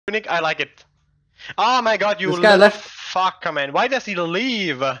opening. I like it. Oh my god, you This guy little left. fucker, man. Why does he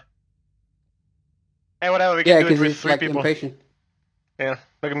leave? Hey, whatever, we can Yeah, do it because with he's 3 like people. impatient. Yeah,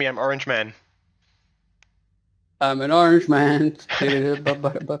 look at me, I'm Orange Man. I'm an orange man.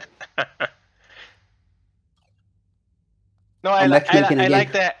 No, I'm matchmaking I again.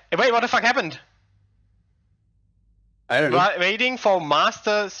 like that. Wait, what the fuck happened? I don't know. Waiting for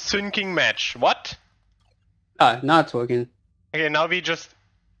master syncing match. What? Ah, now it's working. Okay, now we just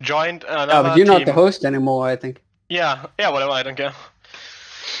joined another Ah, but you're not team. the host anymore, I think. Yeah, whatever, I don't care.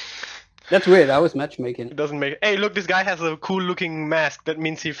 That's weird. I was matchmaking. It doesn't make. Hey, look, this guy has a cool looking mask. That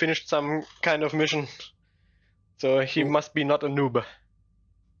means he finished some kind of mission. So he must be not a noob.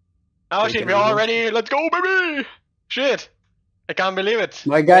 Oh shit, we're all ready. Let's go, baby! Shit! I can't believe it.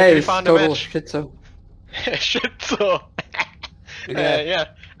 My guy Actually is found total a match. shitso. Shit, so. Yeah,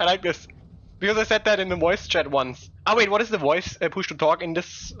 I like this. Because I said that in the voice chat once. Ah, wait, what is the voice push to talk in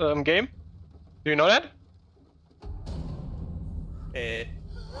this game? Do you know that?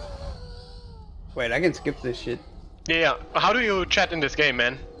 Wait, I can skip this shit. Yeah. How do you chat in this game,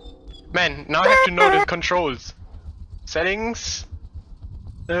 man? Man, now I have to know the controls. Settings.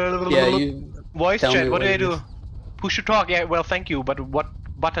 Yeah, you Voice tell chat. me What do what I it do? is. Push to talk. Yeah, well, thank you. But what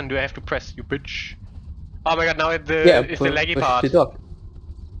button do I have to press? You bitch. Oh my god! Now it's the laggy part. Push it up.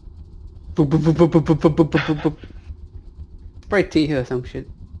 Spray T here or some shit.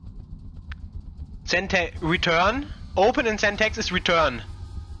 Return. Open in syntax is return.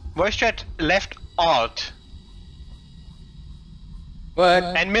 Voice chat left alt. What?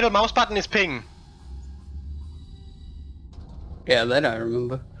 And middle mouse button is ping. Yeah, that I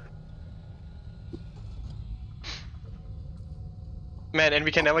remember. Man, and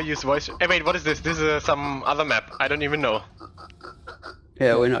we can never use voice. Hey, wait, what is this? This is some other map. I don't even know.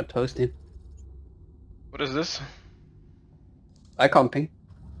 Yeah, we're not toasting. What is this? I can't ping.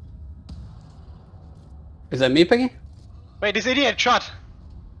 Is that me pinging? Wait, this idiot shot!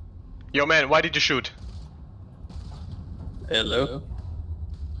 Yo man, why did you shoot? Hello?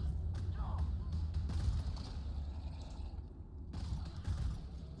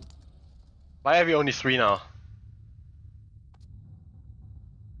 Why are we only 3 now?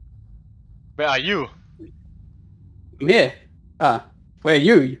 Where are you? I'm here. Ah, where are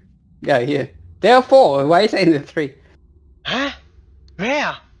you? Yeah, here. There are 4. Why are you saying there's 3? Huh?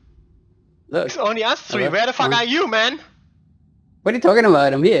 Where? Look. It's only us 3. Hello? Where the fuck are you, man? What are you talking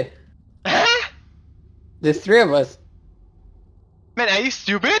about? I'm here. Huh? There's 3 of us. Man, are you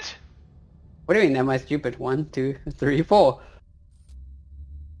stupid? What do you mean, am I stupid? 1, 2, 3, 4.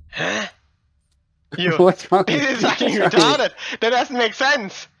 Huh? You. What's wrong with This is fucking what's wrong with- retarded. That doesn't make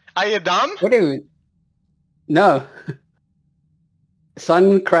sense. Are you dumb? What do you mean? No.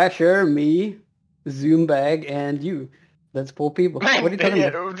 Sun Crasher, me, Zoom Bag, and you. That's 4 people. Man, What are you talking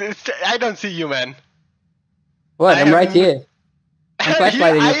about? I don't see you, man. What? I I'm am- right here. I'm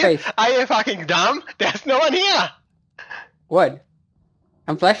flashlight in your face. Are you fucking dumb? There's no one here. What?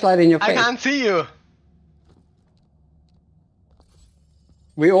 I'm flashlight in your I face. can't see you.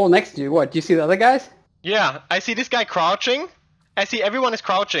 We're all next to you. What? Do you see the other guys? Yeah, I see this guy crouching. I see everyone is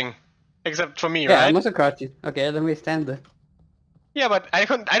crouching. Except for me, Yeah, right? I'm also crouching. Okay, let me stand there. Yeah, but I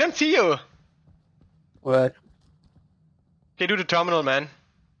don't see you. What? Okay, do the terminal, man.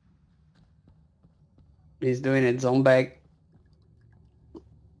 He's doing it, Zoom Bag.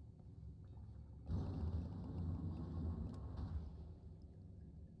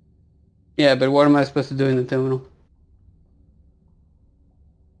 Yeah, but what am I supposed to do in the terminal?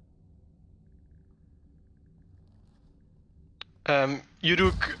 You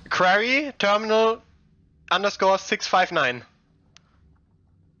do query terminal underscore 659.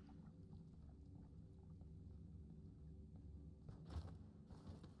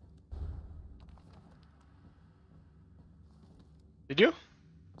 Did you?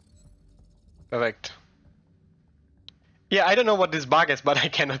 Perfect. Yeah, I don't know what this bug is, but I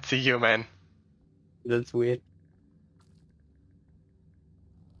cannot see you, man. That's weird.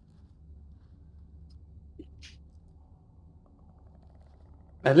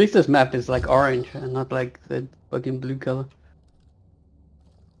 At least this map is like orange and not like the fucking blue color.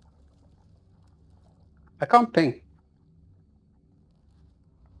 I can't ping.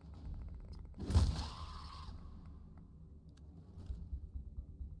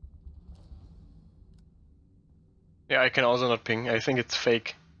 Yeah, I can also not ping. I think it's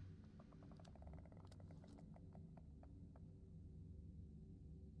fake.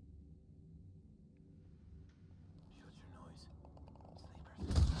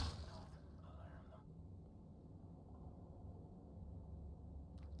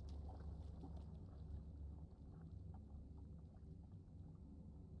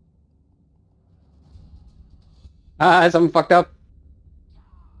 Ah, something fucked up.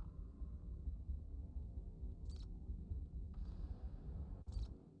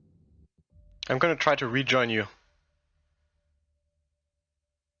 I'm gonna try to rejoin you.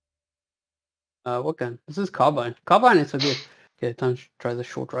 What gun? This is carbine. Carbine is so good. Okay, time to try the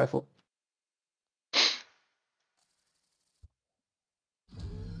short rifle.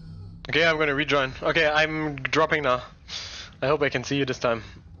 Okay, I'm gonna rejoin. Okay, I'm dropping now. I hope I can see you this time.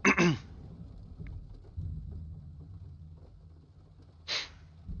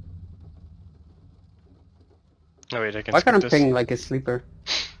 Oh wait, I can Why skip can't I this. ping like a sleeper?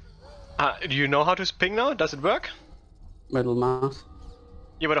 Do you know how to ping now? Does it work? Middle mouse.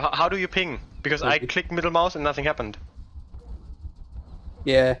 Yeah, but how do you ping? Because I clicked middle mouse and nothing happened.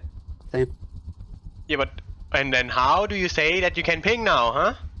 Yeah, same. Yeah, but... And then how do you say that you can ping now,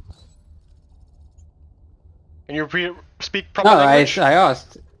 huh? Can you speak proper No, language? I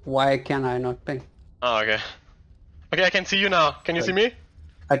asked, why can I not ping? Oh, okay. Okay, I can see you now. Can you see me?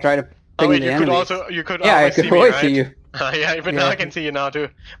 I try to Oh ping wait, the you enemies. could Yeah, I always could see me, always right? see you. Yeah, but now I can see you now too.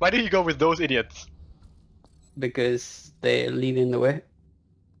 Why do you go with those idiots? Because they lead in the way.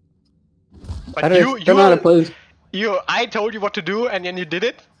 But I don't know how to play this. I told you what to do and then you did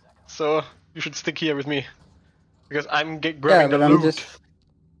it. So you should stick here with me. Because I'm grabbing the but loot. I'm just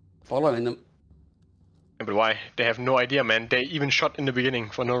following them. Yeah, but why? They have no idea, man. They even shot in the beginning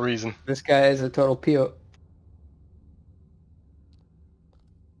for no reason. This guy is a total PO.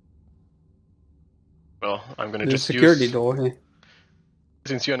 Well, I'm gonna There's just a security use... door here.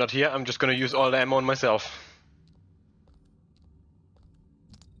 Since you're not here, I'm just gonna use all the ammo on myself.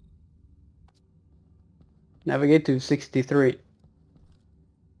 Navigate to 63.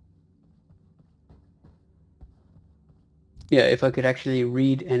 Yeah, if I could actually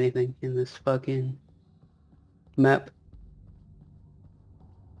read anything in this fucking map.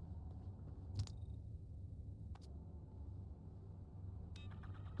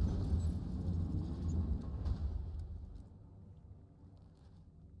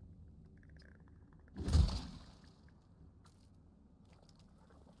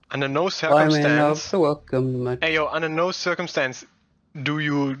 Under no Climbing up circumstance... the welcome mat. Hey yo, under no circumstance do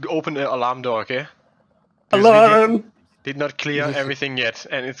you open the alarm door, okay? Because Alarm! we did not clear everything yet,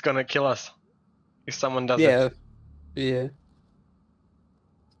 and it's gonna kill us if someone does Yeah, it. yeah.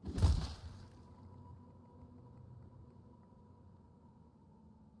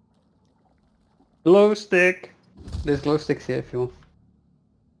 Glow stick. There's glow sticks here if you want.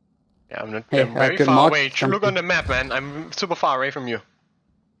 Yeah, I'm not. Hey, I'm I very could far mark away. Look something. on the map, man. I'm super far away from you.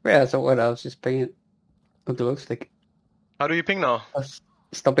 Yeah, so what? I was just pinging a glow stick. How do you ping now?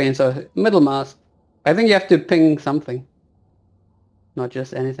 Stop being so middle mouse. I think you have to ping something, not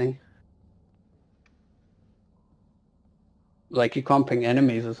just anything. Like you can't ping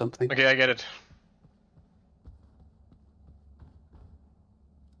enemies or something. Okay, I get it.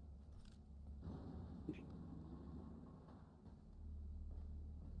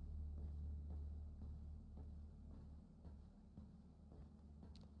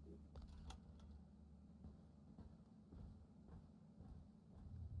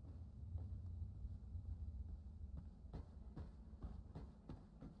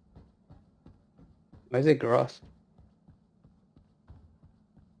 Why is it grass?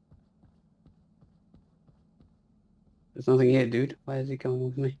 There's nothing here, dude. Why is he coming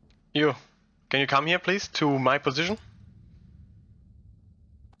with me? You, can you come here, please, to my position?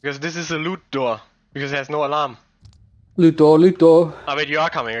 Because this is a loot door. Because it has no alarm. Loot door, loot door. Oh wait, you are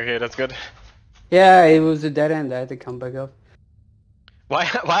coming. Okay, that's good. Yeah, it was a dead end. I had to come back up.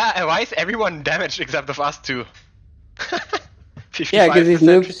 Why is everyone damaged except of us two? Yeah, because these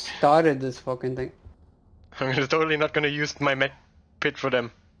 55%. noobs started this fucking thing. I'm totally not gonna use my med pit for them.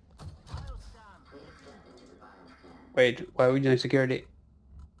 Wait, why are we doing security?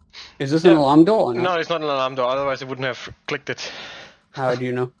 Is this an alarm door or not? No, it's not an alarm door, otherwise I wouldn't have clicked it. How do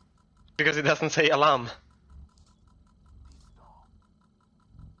you know? Because it doesn't say alarm.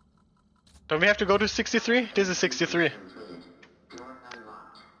 Don't we have to go to 63? This is 63.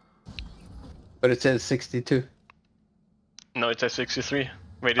 But it says 62. No, it says 63.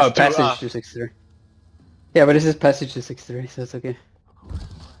 Wait, Oh, it's passage to 63. Yeah, but it says passage to 63, so it's okay.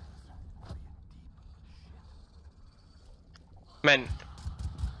 Man.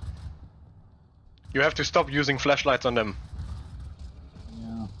 You have to stop using flashlights on them.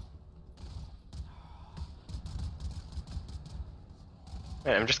 Yeah.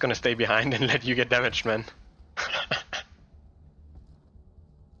 Yeah, I'm just gonna stay behind and let you get damaged, man.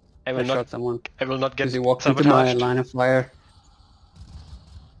 I shot someone. I will not get because he walked into my sabotaged. line of fire.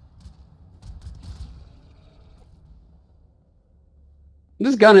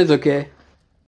 This gun is okay.